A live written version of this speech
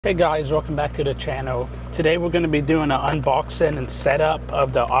Hey guys, welcome back to the channel. Today we're going to be doing an unboxing and setup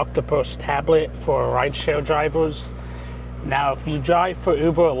of the Octopus tablet for rideshare drivers. Now if you drive for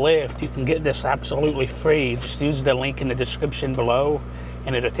Uber or Lyft, you can get this absolutely free. Just use the link in the description below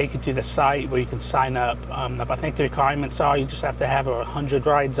and it'll take you to the site where you can sign up. I think the requirements are you just have to have 100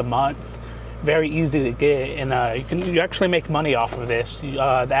 rides a month. Very easy to get, and you actually make money off of this. The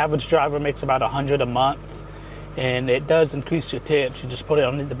average driver makes about 100 a month. And it does increase your tips. You just put it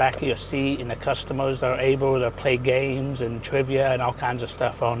on the back of your seat and the customers are able to play games and trivia and all kinds of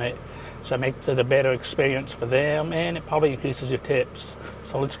stuff on it. So it makes it a better experience for them and it probably increases your tips.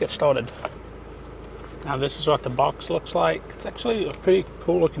 So let's get started. Now this is what the box looks like. It's actually a pretty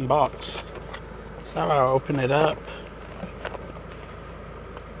cool looking box. So I'll open it up.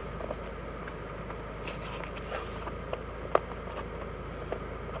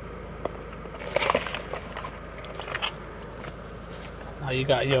 You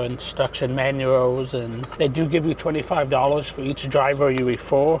got your instruction manuals, and they do give you $25 for each driver you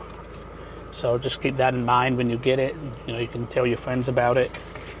refer. So just keep that in mind when you get it. You can tell your friends about it.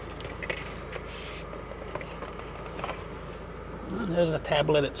 And there's the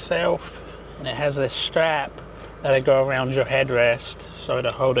tablet itself, and it has this strap that'll go around your headrest, so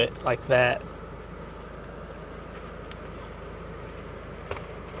it'll hold it like that.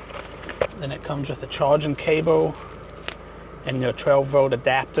 Then it comes with a charging cable and your 12-volt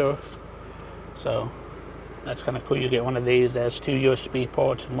adapter. So that's kind of cool. You get one of these. There's 2 USB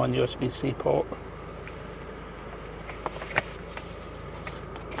ports and 1 USB-C port.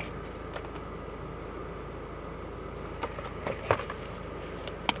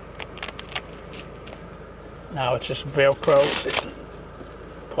 Now it's just Velcro, so you can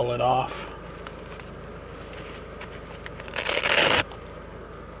pull it off.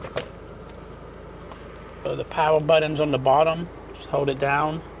 So the power button's on the bottom, just hold it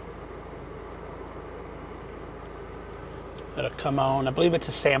down. It'll come on. I believe it's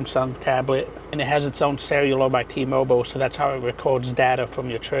a Samsung tablet, and it has its own cellular by T-Mobile, so that's how it records data from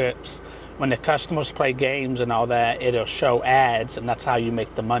your trips. When the customers play games and all that, it'll show ads, and that's how you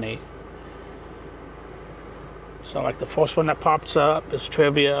make the money. So like the first one that pops up is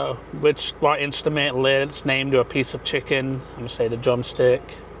trivia. What instrument led its name to a piece of chicken? I'm gonna say the drumstick.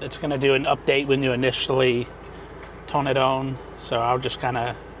 It's going to do an update when you initially turn it on, so I'll just kind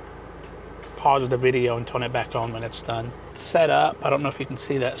of pause the video and turn it back on when it's done. It's set up. I don't know if you can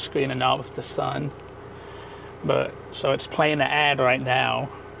see that screen or not with the sun, but so it's playing the ad right now,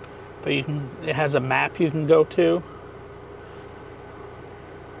 but it has a map you can go to.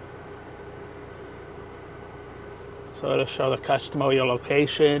 So it'll show the customer your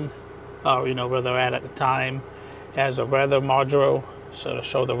location, or where they're at the time. It has a weather module, so to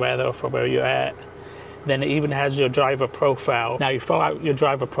show the weather for where you're at. Then it even has your driver profile. Now you fill out your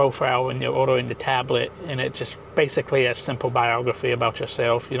driver profile when you're ordering the tablet, and it just basically a simple biography about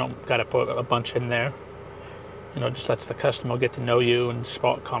yourself. You don't got to put a bunch in there. Just lets the customer get to know you and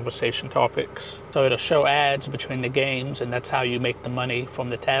spark conversation topics. So it'll show ads between the games, and that's how you make the money from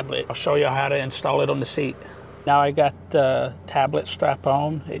the tablet. I'll show you how to install it on the seat. Now I got the tablet strap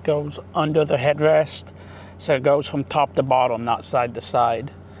on. It goes under the headrest. So it goes from top to bottom, not side to side.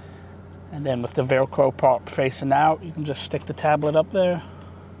 And then with the Velcro part facing out, you can just stick the tablet up there.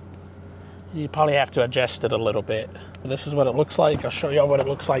 You probably have to adjust it a little bit. This is what it looks like. I'll show you what it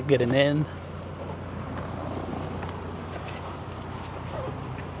looks like getting in.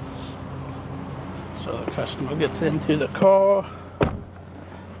 So the customer gets into the car.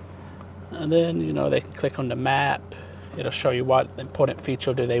 And then, they can click on the map. It'll show you what important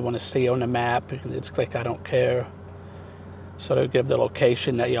feature do they want to see on the map. You can just click I don't care. So they'll give the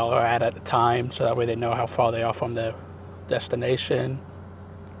location that y'all are at the time, so that way they know how far they are from their destination.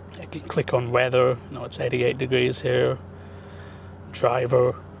 You can click on weather. It's 88 degrees here.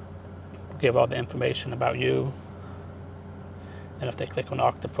 Driver. Give all the information about you. And if they click on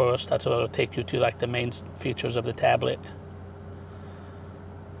Octopus, that's what it'll take you to, like the main features of the tablet.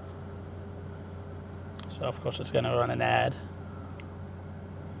 So of course it's going to run an ad.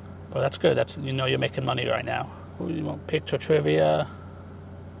 But that's good. That's, you're making money right now. You want picture trivia.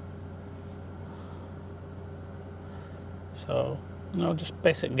 So, just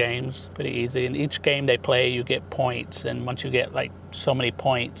basic games, pretty easy. And each game they play, you get points. And once you get like so many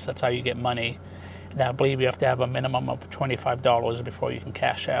points, that's how you get money. And I believe you have to have a minimum of $25 before you can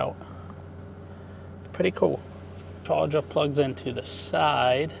cash out. Pretty cool. Charger plugs into the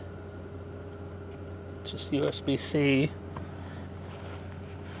side. It's just USB-C.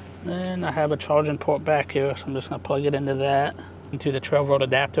 Then I have a charging port back here, so I'm just going to plug it into that. into the 12-volt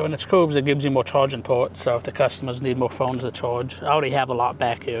adapter, and it's cool because it gives you more charging ports, so if the customers need more phones to charge. I already have a lot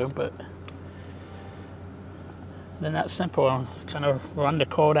back here, but then that's simple. Kind of run the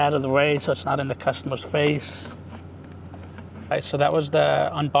cord out of the way so it's not in the customer's face. Right, so that was the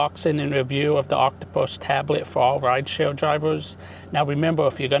unboxing and review of the Octopus tablet for all rideshare drivers. Now remember,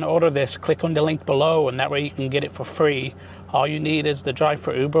 if you're going to order this, click on the link below, and that way you can get it for free. All you need is to drive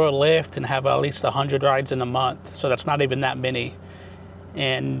for Uber or Lyft and have at least 100 rides in a month. So that's not even that many.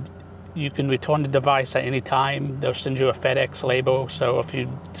 And you can return the device at any time. They'll send you a FedEx label. So if you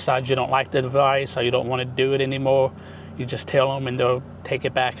decide you don't like the device or you don't want to do it anymore, you just tell them and they'll take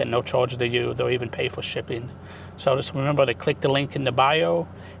it back at no charge to you. They'll even pay for shipping. So just remember to click the link in the bio.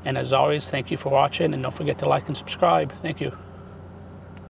 And as always, thank you for watching, and don't forget to like and subscribe. Thank you.